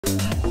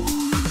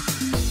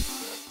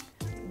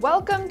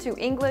Welcome to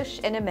English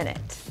in a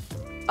Minute.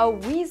 A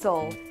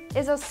weasel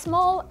is a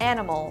small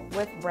animal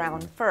with brown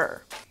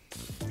fur.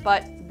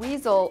 But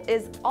weasel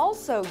is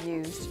also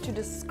used to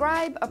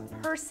describe a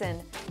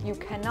person you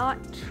cannot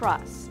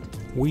trust.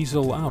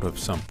 Weasel out of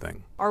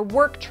something. Our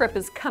work trip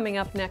is coming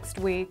up next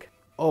week.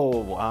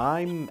 Oh,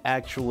 I'm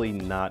actually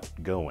not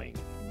going.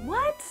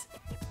 What?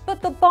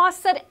 But the boss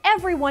said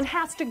everyone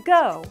has to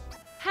go.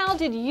 How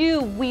did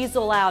you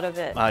weasel out of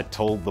it? I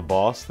told the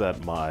boss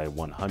that my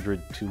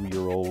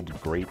 102-year-old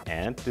great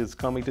aunt is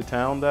coming to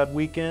town that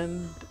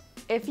weekend.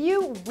 If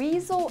you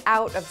weasel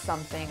out of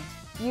something,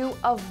 you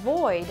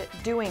avoid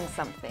doing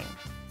something,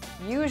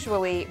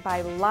 usually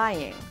by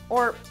lying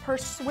or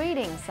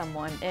persuading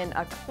someone in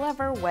a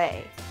clever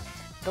way.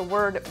 The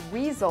word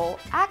weasel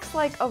acts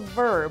like a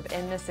verb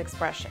in this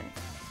expression.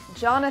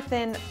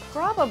 Jonathan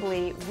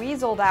probably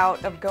weaseled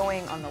out of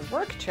going on the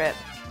work trip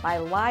by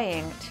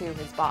lying to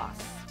his boss.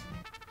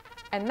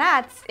 And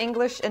that's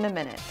English in a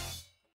Minute.